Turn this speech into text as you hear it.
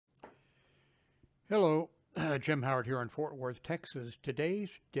Hello, Jim Howard here in Fort Worth, Texas. Today's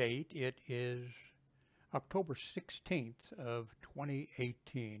date, it is October 16th of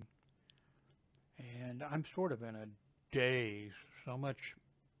 2018. And I'm sort of in a daze. So much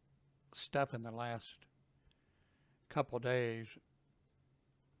stuff in the last couple days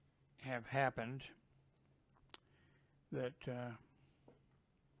have happened that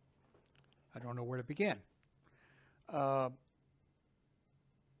I don't know where to begin.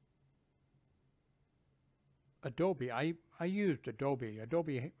 Adobe, I used Adobe.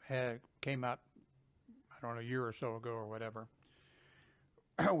 Adobe came out, I don't know, a year or so ago or whatever,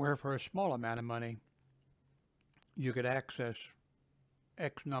 where for a small amount of money, you could access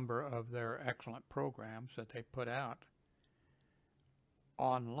X number of their excellent programs that they put out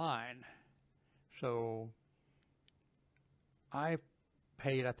online. So I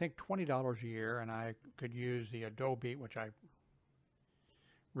paid, I think, $20 a year, and I could use the Adobe, which I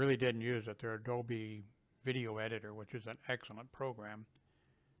really didn't use it, their Adobe Video Editor, which is an excellent program,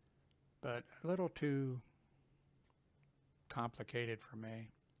 but a little too complicated for me.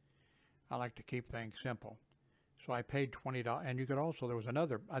 I like to keep things simple. So I paid $20, and you could also, there was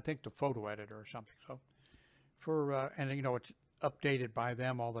another, I think, the photo editor or something. So for, and you know, it's updated by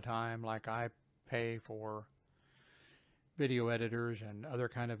them all the time, like I pay for video editors and other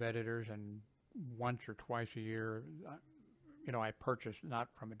kind of editors, and once or twice a year, you know, I purchase, not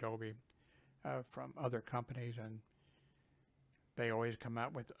from Adobe, from other companies, and they always come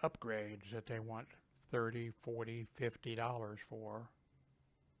out with upgrades that they want $30, $40, $50 for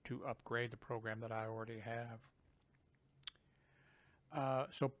to upgrade the program that I already have.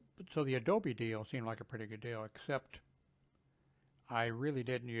 So the Adobe deal seemed like a pretty good deal, except I really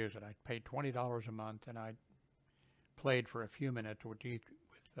didn't use it. I paid $20 a month, and I played for a few minutes with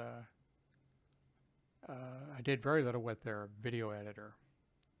I did very little with their video editor.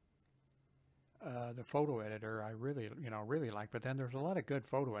 The photo editor I really like, but then there's a lot of good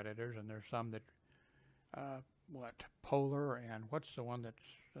photo editors, and there's some that Polar, and what's the one that's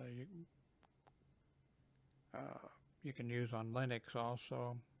you can use on Linux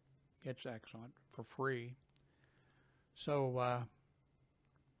also. It's excellent for free. So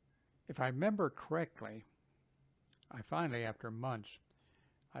if I remember correctly, I finally, after months,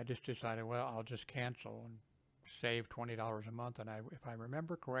 I just decided, well, I'll just cancel and save $20 a month. And if I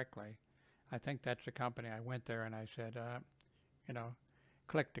remember correctly, I think that's the company. I went there and I said, you know,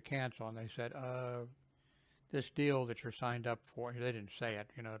 click to cancel, and they said, this deal that you're signed up for, they didn't say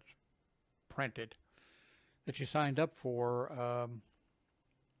it, you know, it's printed, that you signed up for,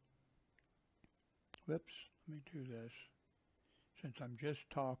 whoops, let me do this, since I'm just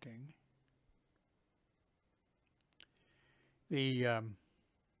talking. The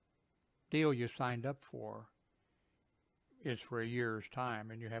deal you signed up for is for a year's time,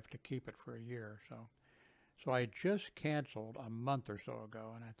 and you have to keep it for a year. So I just canceled a month or so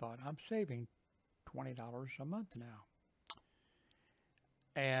ago, and I thought, I'm saving $20 a month now.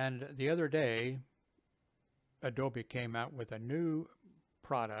 And the other day, Adobe came out with a new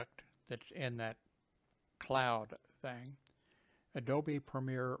product that's in that cloud thing, Adobe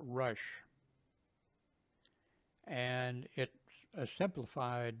Premiere Rush. And it's a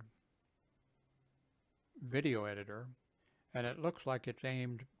simplified video editor, and it looks like it's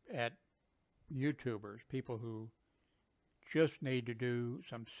aimed at YouTubers, people who just need to do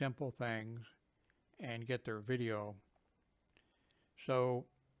some simple things and get their video. So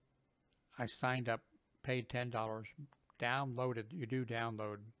I signed up, paid $10, downloaded, you do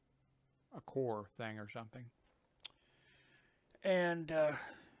download a core thing or something, and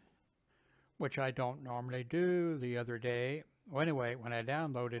which I don't normally do. The other day, well, anyway, when I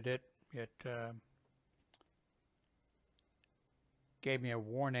downloaded it, it gave me a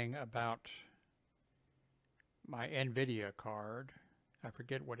warning about my NVIDIA card. I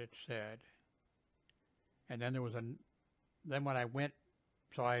forget what it said. And then there was then when I went,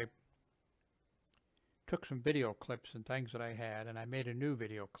 so I took some video clips and things that I had, and I made a new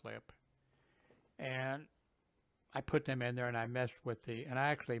video clip, and I put them in there, and I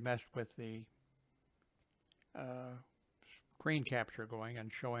actually messed with the screen capture going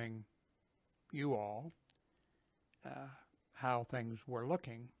and showing you all how things were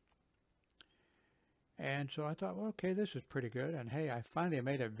looking. And so I thought, well, okay, this is pretty good. And hey, I finally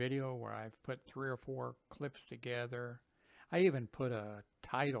made a video where I've put 3 or 4 clips together. I even put a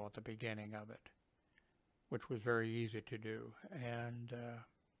title at the beginning of it, which was very easy to do. And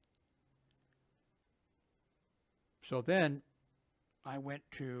so then I went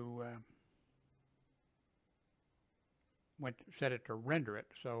to set it to render it,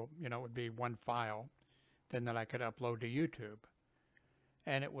 so you know it would be one file, then that I could upload to YouTube.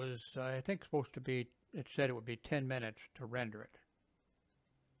 and it was, I think, supposed to be, it said it would be 10 minutes to render it.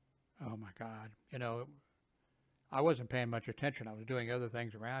 Oh my God. You know, I wasn't paying much attention. I was doing other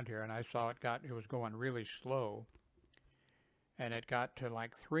things around here, and I saw it was going really slow. And it got to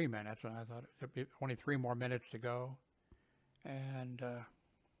like 3 minutes, and I thought it'd be only 3 more minutes to go. And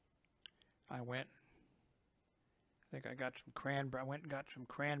I went, I think I got some cranberry, I went and got some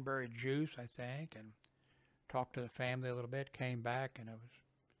cranberry juice, I think, and talked to the family a little bit, came back, and it was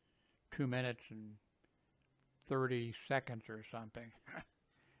 2 minutes and 30 seconds or something.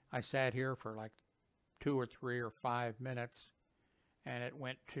 I sat here for like 2 or 3 or 5 minutes, and it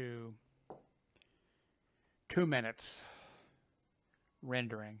went to 2 minutes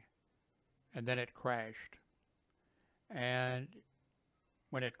rendering, and then it crashed. And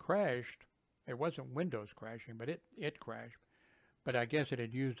when it crashed, it wasn't Windows crashing, but it crashed. But I guess it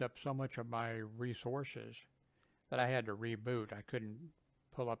had used up so much of my resources that I had to reboot. I couldn't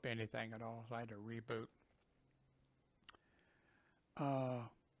pull up anything at all, so I had to reboot.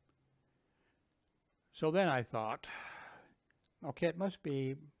 So then I thought, okay, it must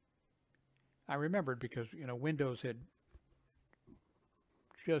be, I remembered because, you know, Windows had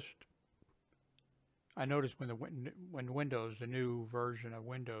just, I noticed when Windows, the new version of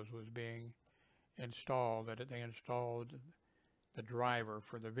Windows was being installed, that they installed the driver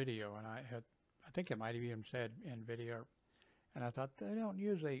for the video, and I think it might have even said NVIDIA, and I thought they don't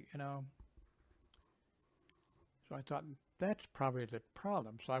usually, you know, so I thought that's probably the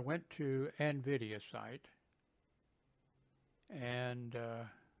problem. So I went to NVIDIA site and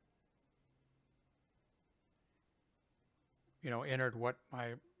you know, entered what my,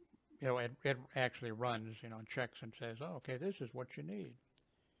 you know, it actually runs, you know, and checks and says, oh, okay, this is what you need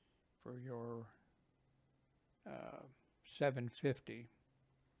for your 750.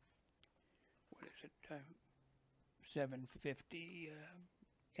 What is it? 750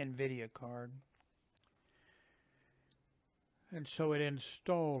 NVIDIA card. And so it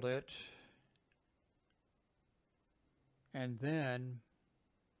installed it, and then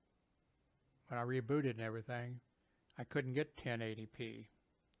when I rebooted and everything, I couldn't get 1080p.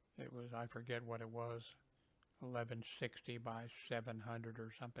 It was, I forget what it was, 1160 by 700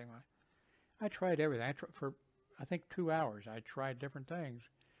 or something like. I tried everything. For I think 2 hours. I tried different things,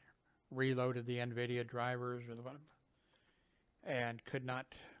 reloaded the NVIDIA drivers or and could not.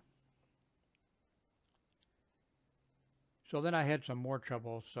 So then I had some more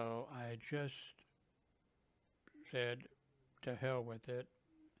trouble, so I just said, to hell with it.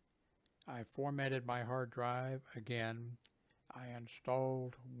 I formatted my hard drive again. I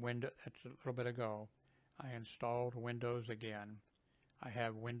installed Windows, that's a little bit ago. I installed Windows again. I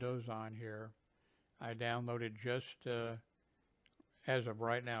have Windows on here. I downloaded just, as of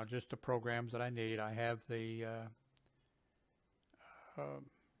right now, just the programs that I need. I have the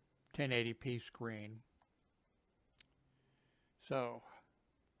 1080p screen. So,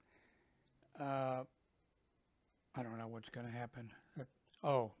 I don't know what's going to happen.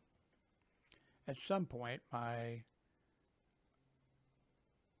 Oh, at some point, my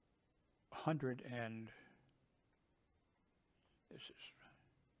 100 and this is,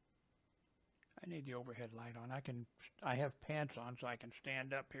 I need the overhead light on. I have pants on so I can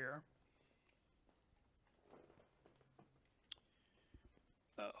stand up here.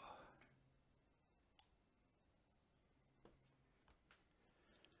 Oh.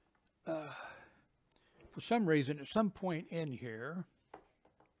 For some reason, at some point in here,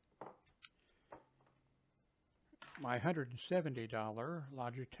 my $170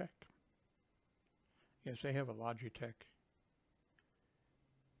 Logitech, yes, they have a Logitech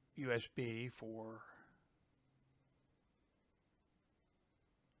USB for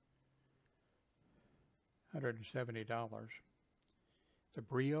 $170, the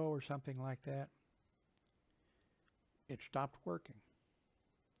Brio or something like that, it stopped working.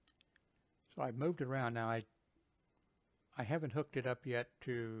 So I've moved it around. Now I haven't hooked it up yet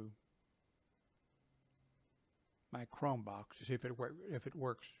to my Chrome box to see if it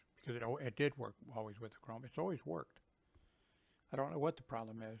works, because it did work always with the Chrome. It's always worked. I don't know what the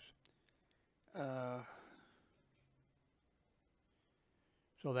problem is.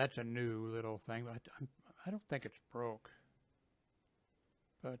 So that's a new little thing. I don't think it's broke,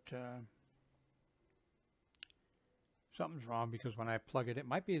 but something's wrong, because when I plug it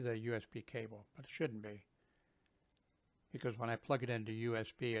might be the USB cable, but it shouldn't be, because when I plug it into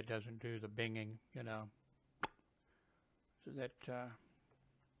USB, it doesn't do the binging, you know. So that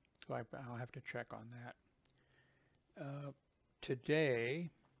so I'll have to check on that. Today,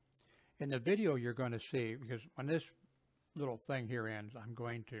 in the video you're going to see, because when this little thing here ends, I'm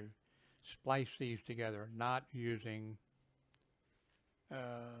going to splice these together, not using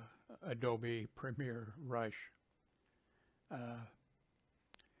Adobe Premiere Rush.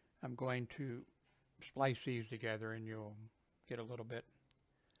 I'm going to splice these together and you'll get a little bit.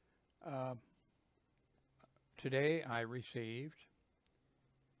 Today I received,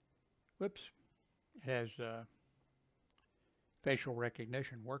 whoops, it has facial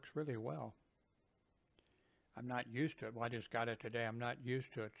recognition, works really well. I'm not used to it. Well, I just got it today. I'm not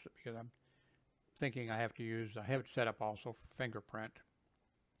used to it because I'm thinking I have it set up also for fingerprint.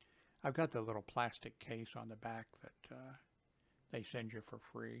 I've got the little plastic case on the back that they send you for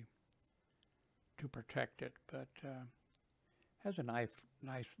free to protect it, but has a nice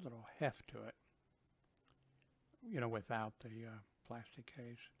little heft to it, you know, without the plastic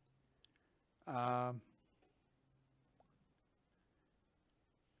case.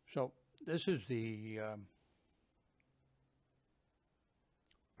 So this is the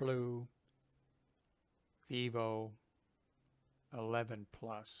BLU ViVo XI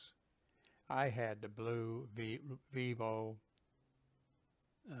Plus. I had the BLU ViVo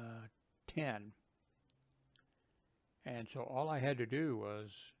X, and so all I had to do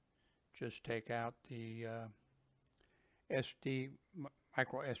was just take out the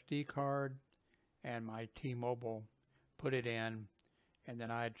micro SD card and my T-Mobile, put it in, and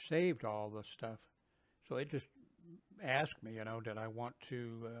then I'd saved all the stuff. So it just asked me, you know, did I want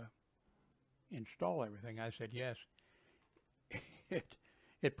to install everything? I said yes.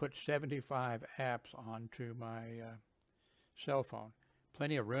 It put 75 apps onto my cell phone.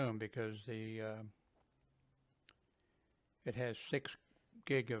 Plenty of room because it has 6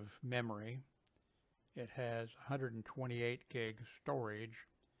 gig of memory. It has 128 gig storage,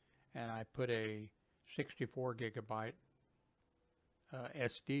 and I put a 64 gigabyte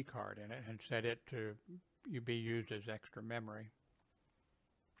SD card in it and set it to be used as extra memory.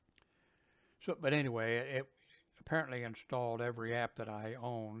 So, but anyway, it apparently installed every app that I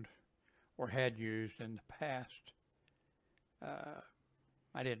owned or had used in the past.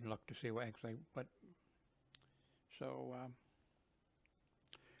 I didn't look to see what actually, but so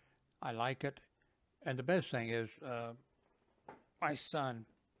I like it. And the best thing is, my son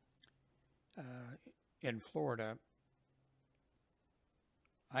in Florida,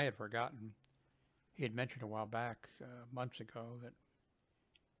 I had forgotten, he had mentioned a while back, months ago, that,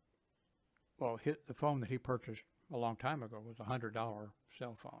 well, the phone that he purchased a long time ago was a $100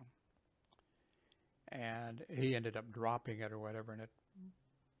 cell phone. And he ended up dropping it or whatever, and it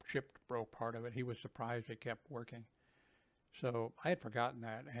broke part of it. He was surprised it kept working. So I had forgotten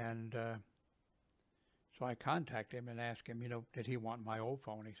that, and so I contacted him and asked him, you know, did he want my old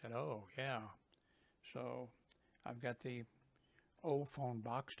phone? He said, oh, yeah. So I've got the old phone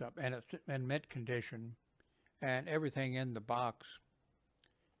boxed up, and it's in mint condition, and everything in the box,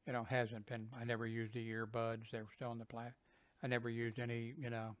 you know, hasn't been, I never used the earbuds. They were still in the plastic. I never used any, you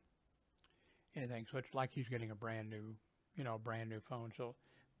know, anything. So it's like he's getting a brand new, you know, brand new phone. So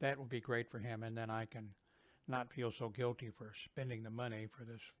that will be great for him, and then I can not feel so guilty for spending the money for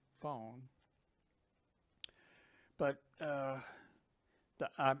this phone. But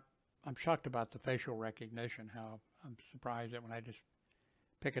I'm shocked about the facial recognition, how I'm surprised that when I just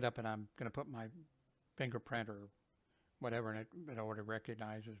pick it up and I'm going to put my fingerprint or whatever, and it already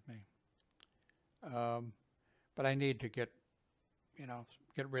recognizes me. But I need to get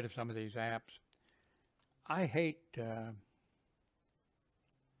rid of some of these apps. I hate the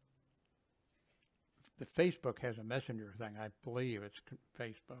Facebook has a messenger thing. I believe it's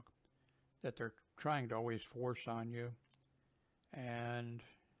Facebook that they're trying to always force on you. And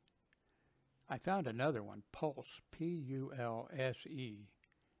I found another one, Pulse, P-U-L-S-E,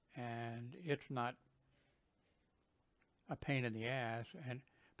 and it's not a pain in the ass, and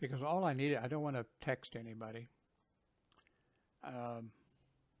because all I need, I don't want to text anybody. I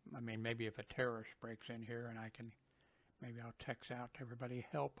mean, maybe if a terrorist breaks in here and maybe I'll text out to everybody,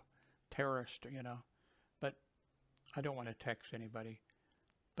 help terrorist, you know, but I don't want to text anybody.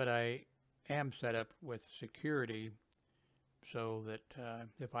 But I am set up with security so that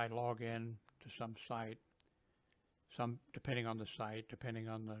if I log in to some site, depending on the site, depending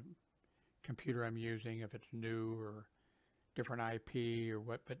on the computer I'm using, if it's new or different IP or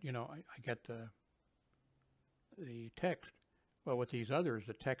what, but you know, I get the text. Well, with these others,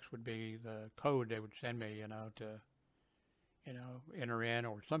 the text would be the code they would send me, you know, to, you know, enter in,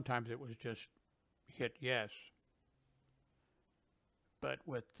 or sometimes it was just hit yes. But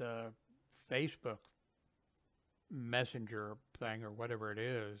with the Facebook Messenger thing or whatever it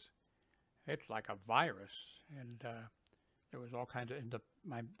is, it's like a virus, and there was all kinds of, and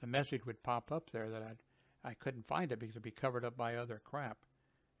the message would pop up there that I couldn't find it because it'd be covered up by other crap,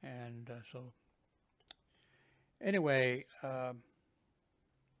 and so anyway,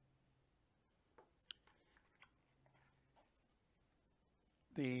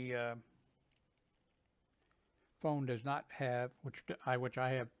 the phone does not have, which I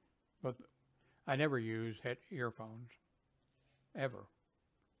have, but I never use earphones ever.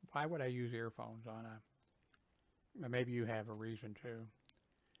 Why would I use earphones on a? Maybe you have a reason to.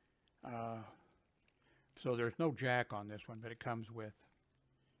 So there's no jack on this one, but it comes with,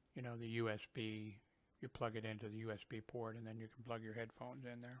 you know, the USB. You plug it into the USB port, and then you can plug your headphones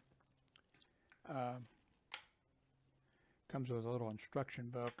in there. Comes with a little instruction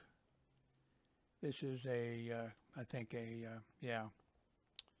book. This is I think yeah,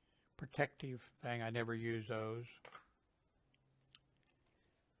 protective thing. I never use those.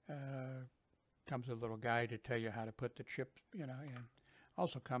 Comes with a little guide to tell you how to put the chip, you know, in.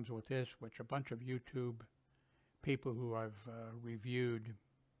 Also comes with this, which a bunch of YouTube people who I've reviewed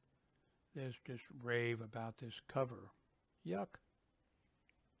this just rave about this cover. Yuck.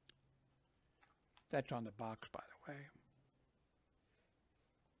 That's on the box, by the way.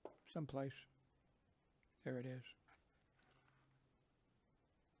 Someplace. There it is.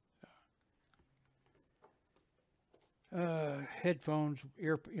 Headphones,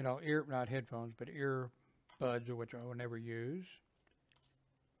 not headphones, but earbuds, which I will never use.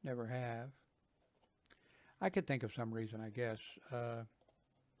 Never have. I could think of some reason, I guess.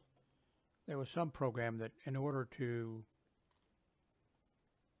 There was some program that in order to,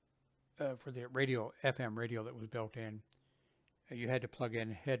 for the radio, FM radio that was built in, you had to plug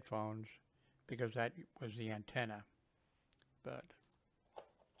in headphones because that was the antenna. But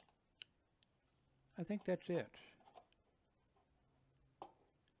I think that's it.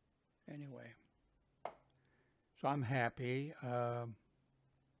 Anyway, so I'm happy.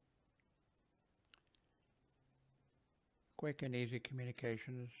 Quick and easy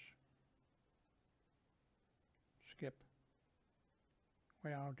communications. Skip.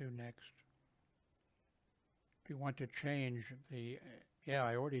 What I'll do next. If you want to change the, yeah,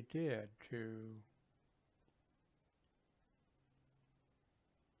 I already did, to,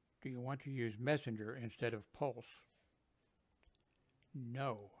 do you want to use Messenger instead of Pulse?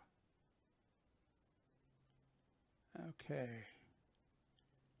 No. Okay.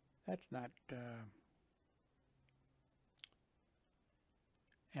 That's not,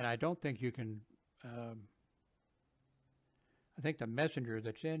 and I don't think you can, I think the Messenger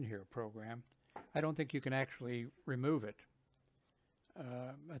that's in here program, I don't think you can actually remove it.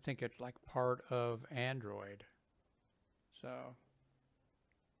 I think it's like part of Android. So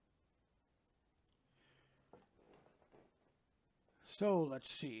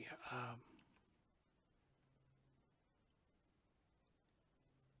let's see.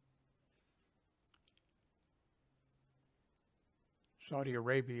 Saudi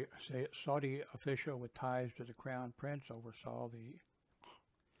Arabia, Saudi official with ties to the crown prince oversaw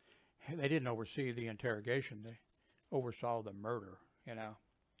they didn't oversee the interrogation, they oversaw the murder, you know.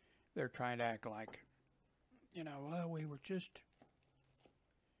 They're trying to act like, you know, well, we were just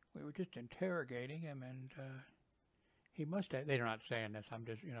interrogating him, and he must have, they're not saying this, I'm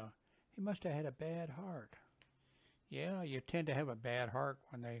just, you know, he must have had a bad heart. Yeah, you tend to have a bad heart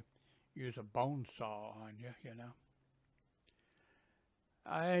when they use a bone saw on you, you know.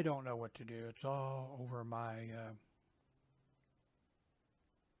 I don't know what to do. It's all over my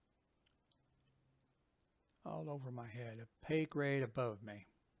head. A pay grade above me.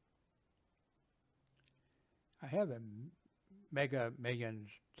 I have a Mega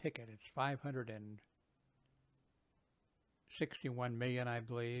Millions ticket. It's 561 million, I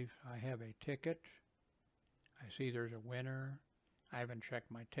believe. I have a ticket. I see there's a winner. I haven't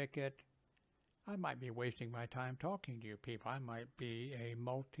checked my ticket. I might be wasting my time talking to you people. I might be a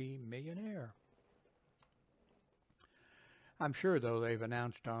multi-millionaire. I'm sure, though, they've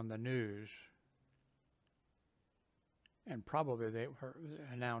announced on the news, and probably they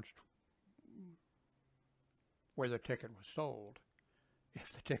announced where the ticket was sold.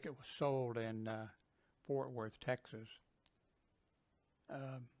 If the ticket was sold in Fort Worth, Texas.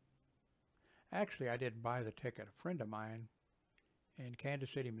 Actually, I didn't buy the ticket. A friend of mine in Kansas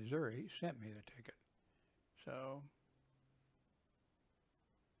City, Missouri, sent me the ticket. So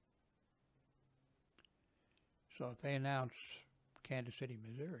if they announce Kansas City,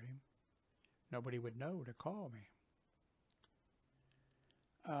 Missouri, nobody would know to call me.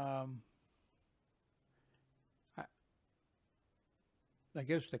 I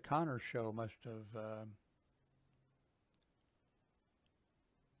guess the Connors show must have,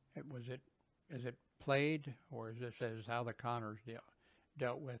 is it played, or is this as how the Connors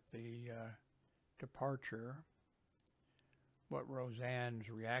dealt with the departure? What Roseanne's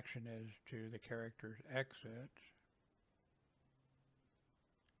reaction is to the character's exit.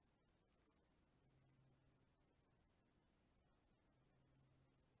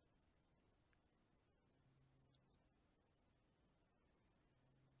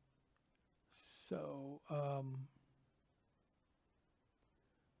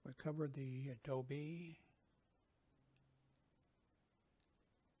 we covered the Adobe.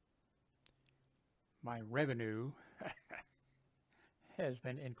 My revenue has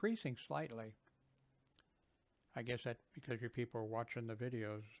been increasing slightly. I guess that's because you people are watching the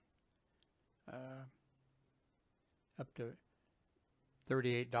videos. Up to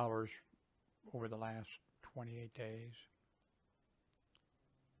 $38 over the last 28 days.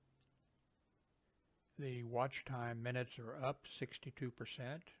 The watch time minutes are up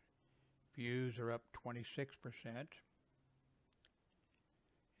 62%. Views are up 26%.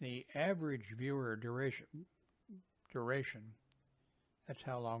 The average viewer duration, that's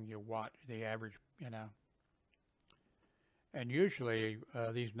how long you watch, the average, And usually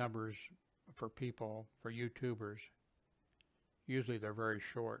these numbers for people, for YouTubers, usually they're very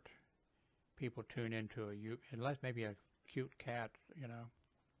short. People tune into unless maybe a cute cat,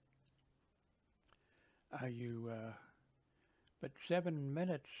 but 7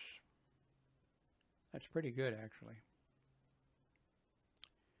 minutes, that's pretty good actually.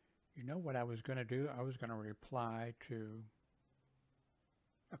 You know what I was going to do? I was going to reply to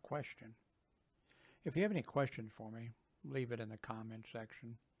a question. If you have any questions for me, leave it in the comment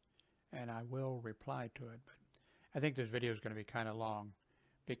section and I will reply to it. But I think this video is going to be kind of long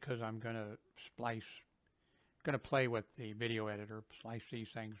because I'm going to play with the video editor, slice these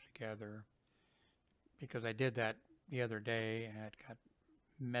things together, because I did that the other day and it got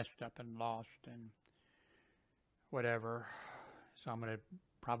messed up and lost and whatever. So I'm going to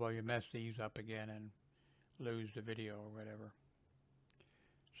probably mess these up again and lose the video or whatever.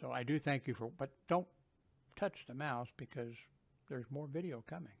 So I do thank you but don't touch the mouse because there's more video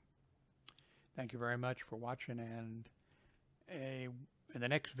coming. Thank you very much for watching, and in the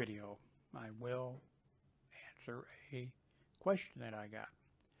next video I will answer a question that I got.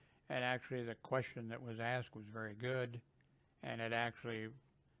 And actually the question that was asked was very good, and it actually,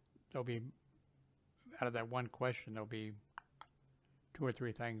 there'll be, out of that one question, there'll be 2 or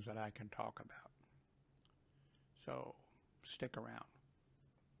 3 things that I can talk about. So stick around.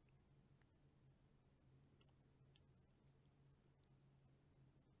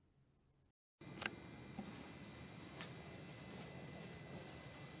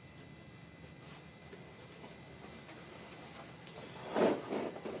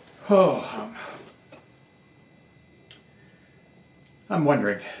 Oh, I'm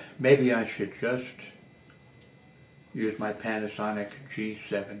wondering, maybe I should just use my Panasonic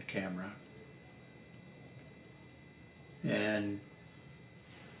G7 camera and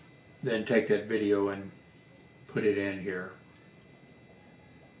then take that video and put it in here.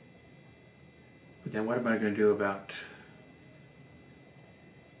 But then what am I going to do about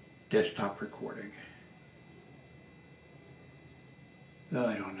desktop recording? Oh,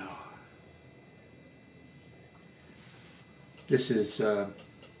 I don't know. This is I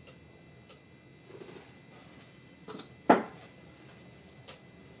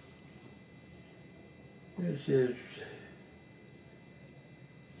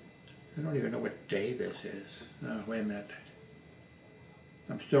don't even know what day this is. Oh, wait a minute.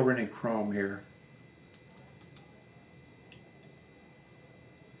 I'm still running Chrome here.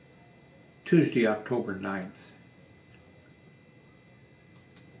 Tuesday, October 9th.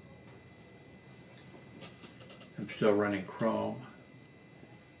 I'm still running Chrome.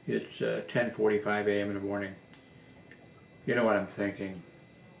 It's 10:45 a.m. in the morning. You know what I'm thinking?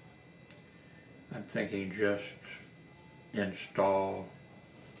 I'm thinking just install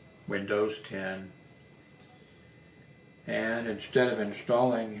Windows 10, and instead of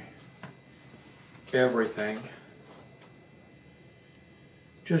installing everything,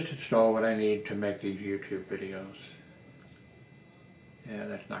 just install what I need to make these YouTube videos. Yeah,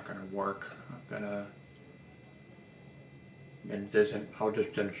 that's not going to work. I'll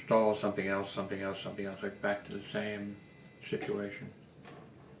just install something else, like back to the same situation.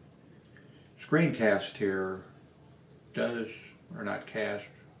 Screencast here does, or not cast,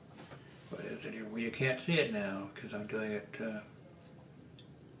 what is it here? Well, you can't see it now because I'm doing it,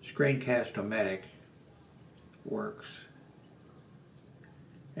 Screencast-O-Matic works.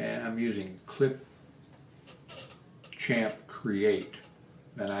 And I'm using Clip Champ Create.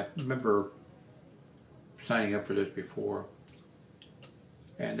 And I remember signing up for this before.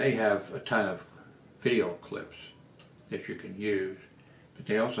 And they have a ton of video clips that you can use. But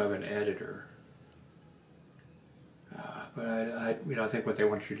they also have an editor. But I think what they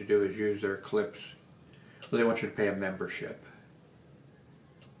want you to do is use their clips. Well, they want you to pay a membership.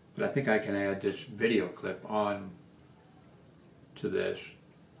 But I think I can add this video clip on to this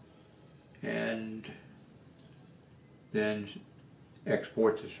and then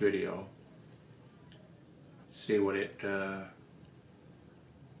export this video see what it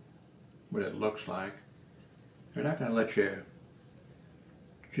looks like. They're not going to let you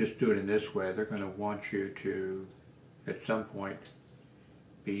just do it in this way. They're going to want you to, at some point,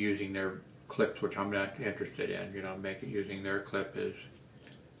 be using their clips, which I'm not interested in. You know, make it using their clip is,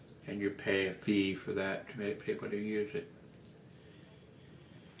 and you pay a fee for that to make people to use it.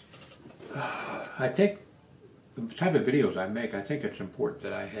 I think the type of videos I make, I think it's important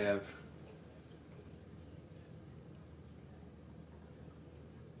that I have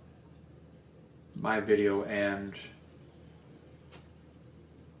my video and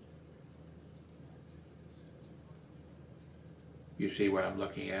you see what I'm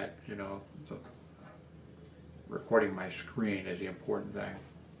looking at. You know, recording my screen is the important thing.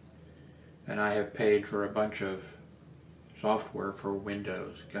 And I have paid for a bunch of software for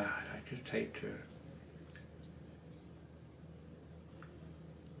Windows. God, I just hate to.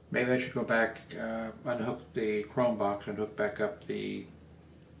 Maybe I should go back, unhook the Chrome box and hook back up the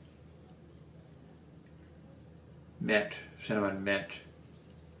Mint, Cinnamon Mint.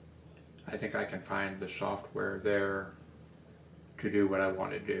 I think I can find the software there to do what I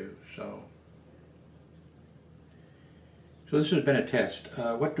want to do. So this has been a test.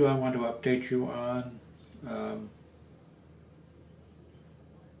 What do I want to update you on?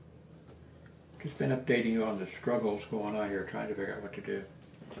 Just been updating you on the struggles going on here, trying to figure out what to do.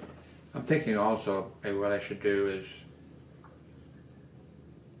 I'm thinking also maybe what I should do is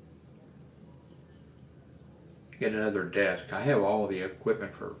get another desk. I have all the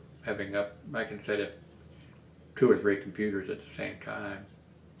equipment for having up. I can set up 2 or 3 computers at the same time.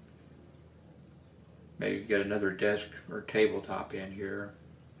 Maybe get another desk or tabletop in here.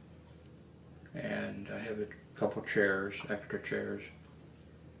 And I have a couple chairs, extra chairs.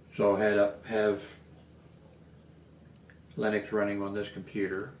 So I have Linux running on this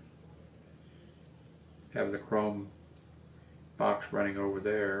computer. Have the Chrome box running over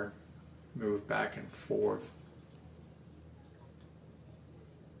there. Move back and forth.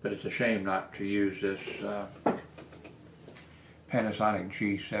 But it's a shame not to use this Panasonic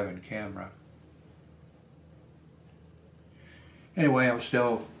G7 camera. Anyway, I'm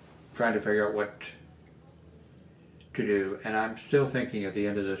still trying to figure out what to do, and I'm still thinking at the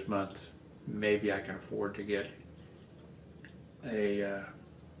end of this month, maybe I can afford to get a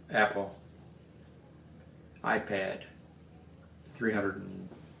Apple iPad,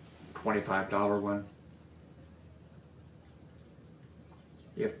 $325 one.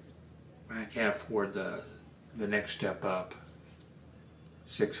 If I can't afford the next step up,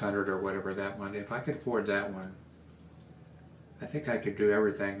 $600 or whatever that one, if I could afford that one, I think I could do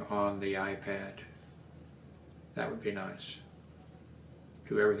everything on the iPad. That would be nice.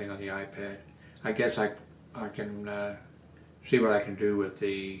 Do everything on the iPad. I guess I can see what I can do with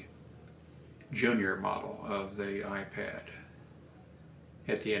the junior model of the iPad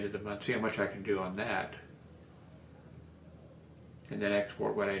at the end of the month. See how much I can do on that. And then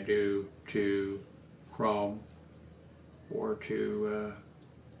export what I do to Chrome or to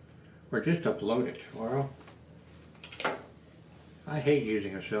or just upload it. Well, I hate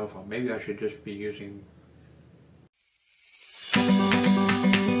using a cell phone. Maybe I should just be using